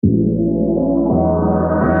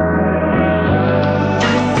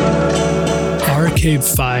Arcade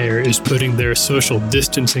Fire is putting their social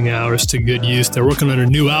distancing hours to good use. They're working on a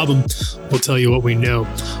new album. We'll tell you what we know.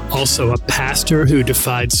 Also, a pastor who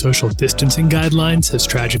defied social distancing guidelines has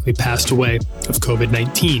tragically passed away of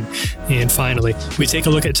COVID-19. And finally, we take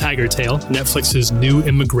a look at Tigertail, Netflix's new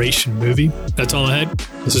immigration movie. That's all ahead.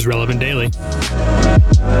 This is Relevant Daily.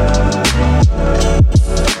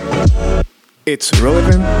 It's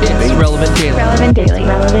Relevant Daily. It's Relevant Daily. Relevant Daily.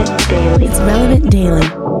 Relevant Daily. It's Relevant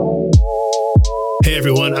Daily. Hey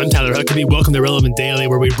everyone, I'm Tyler Huckabee. Welcome to Relevant Daily,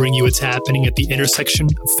 where we bring you what's happening at the intersection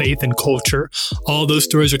of faith and culture. All those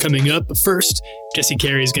stories are coming up, but first, Jesse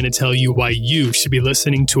Carey is going to tell you why you should be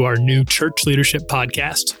listening to our new church leadership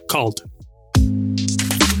podcast called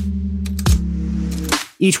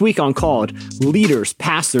Each week on Called, leaders,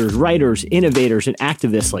 pastors, writers, innovators, and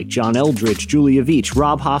activists like John Eldridge, Julia Veach,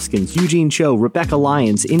 Rob Hoskins, Eugene Cho, Rebecca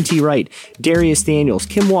Lyons, N.T. Wright, Darius Daniels,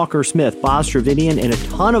 Kim Walker-Smith, Boz Travinian, and a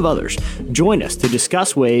ton of others join us to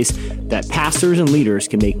discuss ways that pastors and leaders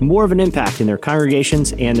can make more of an impact in their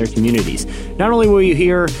congregations and their communities. Not only will you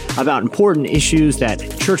hear about important issues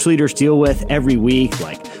that church leaders deal with every week,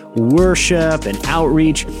 like worship and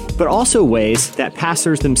outreach, but also ways that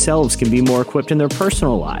pastors themselves can be more equipped in their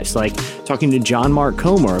personal lives, like talking to John Mark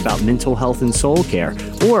Comer about mental health and soul care,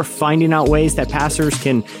 or finding out ways that pastors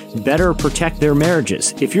can better protect their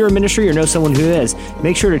marriages. If you're a ministry or know someone who is,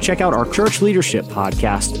 make sure to check out our church leadership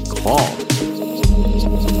podcast called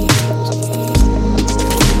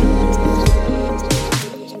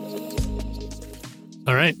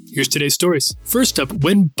All right, here's today's stories. First up,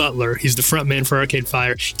 Win Butler. He's the frontman for Arcade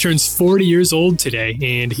Fire. He turns 40 years old today,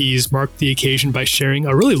 and he's marked the occasion by sharing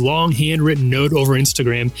a really long handwritten note over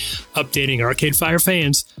Instagram, updating Arcade Fire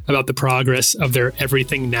fans about the progress of their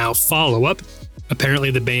Everything Now follow-up.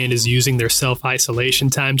 Apparently, the band is using their self-isolation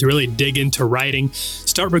time to really dig into writing,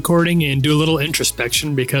 start recording, and do a little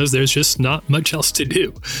introspection because there's just not much else to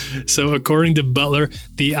do. So according to Butler,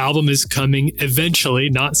 the album is coming eventually,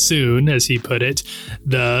 not soon, as he put it.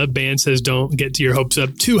 The band says don't get your hopes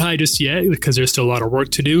up too high just yet because there's still a lot of work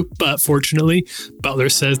to do. But fortunately, Butler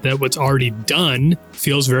says that what's already done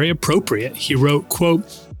feels very appropriate. He wrote, quote,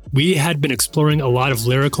 "We had been exploring a lot of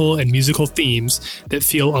lyrical and musical themes that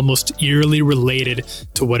feel almost eerily related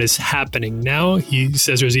to what is happening now." He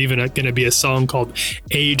says there's even going to be a song called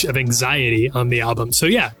Age of Anxiety on the album. So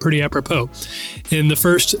yeah, pretty apropos. In the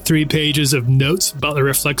first 3 pages of notes, Butler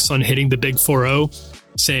reflects on hitting the big 4-0,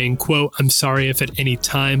 saying, quote, "I'm sorry if at any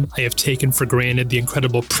time I have taken for granted the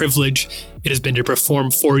incredible privilege it has been to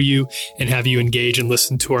perform for you and have you engage and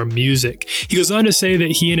listen to our music." He goes on to say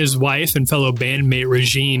that he and his wife and fellow bandmate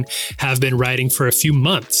Regine have been writing for a few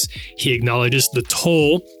months. He acknowledges the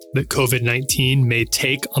toll that COVID-19 may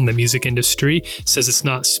take on the music industry, says it's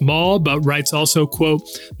not small, but writes also, quote,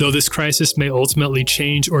 "Though this crisis may ultimately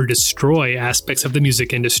change or destroy aspects of the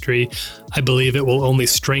music industry, I believe it will only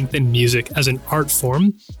strengthen music as an art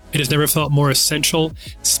form. It has never felt more essential,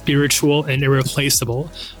 spiritual, and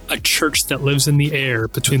irreplaceable, a church that lives in the air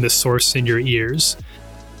between the source and your ears."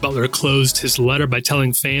 Butler closed his letter by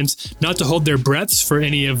telling fans not to hold their breaths for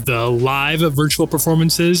any of the live virtual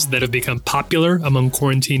performances that have become popular among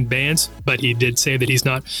quarantine bands, but he did say that he's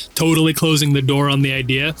not totally closing the door on the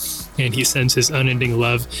idea, and he sends his unending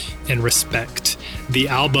love and respect. The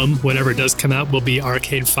album, whenever it does come out, will be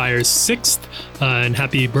Arcade Fire's 6th, and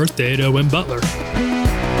happy birthday to Win Butler.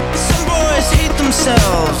 Some boys hate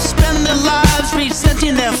themselves, spend their lives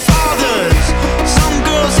resenting their fathers. Some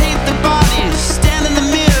girls hate their bodies, stand in the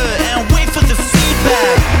mirror and wait for the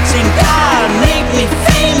feedback. Saying, God, make me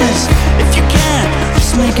famous. If you can,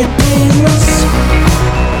 just make it painless.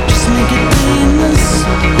 Just make it painless.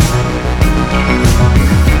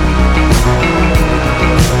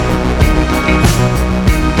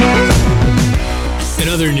 In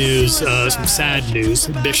other news, some sad news,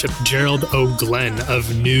 Bishop Gerald O. Glenn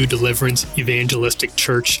of New Deliverance Evangelistic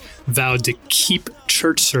Church vowed to keep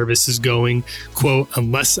church services going, quote,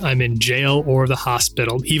 "unless I'm in jail or the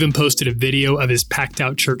hospital." He even posted a video of his packed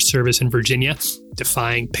out church service in Virginia,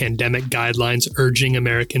 defying pandemic guidelines, urging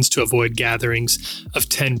Americans to avoid gatherings of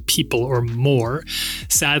 10 people or more.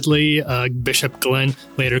 Sadly, Bishop Glenn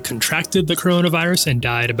later contracted the coronavirus and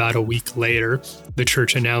died about a week later. The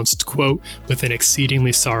church announced, quote, "with an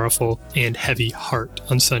exceedingly sorrowful and heavy heart"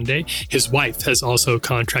 on Sunday. His wife has also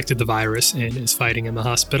contracted the virus and is fighting in the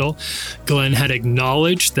hospital. Glenn had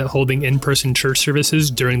acknowledged that holding in-person church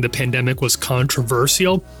services during the pandemic was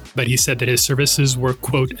controversial, but he said that his services were,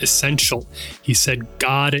 quote, "essential." He said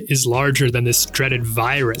God is larger than this dreaded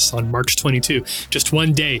virus on March 22, just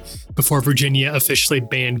one day before Virginia officially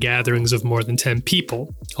banned gatherings of more than 10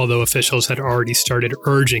 people, although officials had already started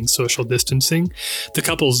urging social distancing. The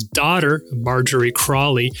couple's daughter, Marjorie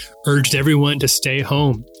Crawley, urged everyone to stay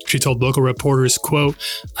home. She told local reporters, quote,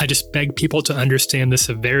 "I just beg people to understand the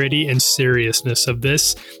severity and seriousness of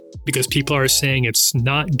this, because people are saying it's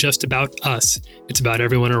not just about us, it's about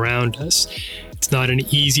everyone around us. It's not an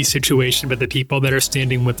easy situation, but the people that are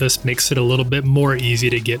standing with us makes it a little bit more easy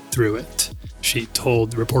to get through it." She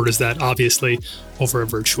told reporters that, obviously, over a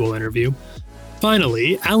virtual interview.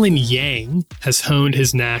 Finally, Alan Yang has honed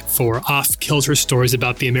his knack for off-kilter stories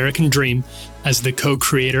about the American dream as the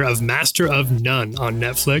co-creator of Master of None on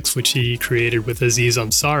Netflix, which he created with Aziz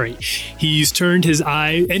Ansari. He's turned his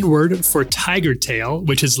eye inward for Tigertail,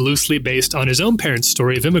 which is loosely based on his own parents'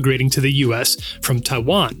 story of immigrating to the U.S. from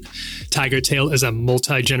Taiwan. Tigertail is a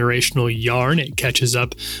multi-generational yarn. It catches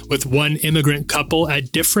up with one immigrant couple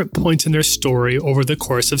at different points in their story over the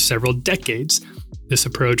course of several decades. This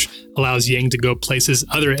approach allows Yang to go places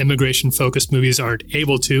other immigration-focused movies aren't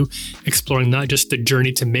able to, exploring not just the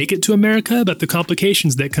journey to make it to America, but the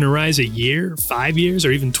complications that can arise a year, 5 years,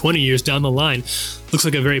 or even 20 years down the line. Looks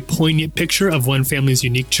like a very poignant picture of one family's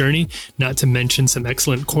unique journey, not to mention some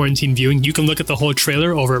excellent quarantine viewing. You can look at the whole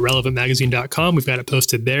trailer over at relevantmagazine.com. We've got it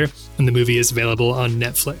posted there, and the movie is available on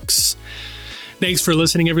Netflix. Thanks for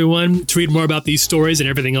listening, everyone. To read more about these stories and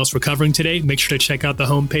everything else we're covering today, make sure to check out the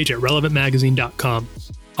homepage at relevantmagazine.com.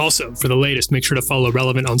 Also, for the latest, make sure to follow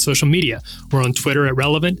Relevant on social media. We're on Twitter at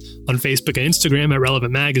Relevant, on Facebook and Instagram at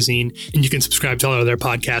Relevant Magazine, and you can subscribe to all our other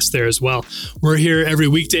podcasts there as well. We're here every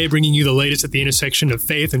weekday bringing you the latest at the intersection of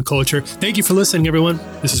faith and culture. Thank you for listening, everyone.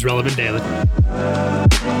 This is Relevant Daily.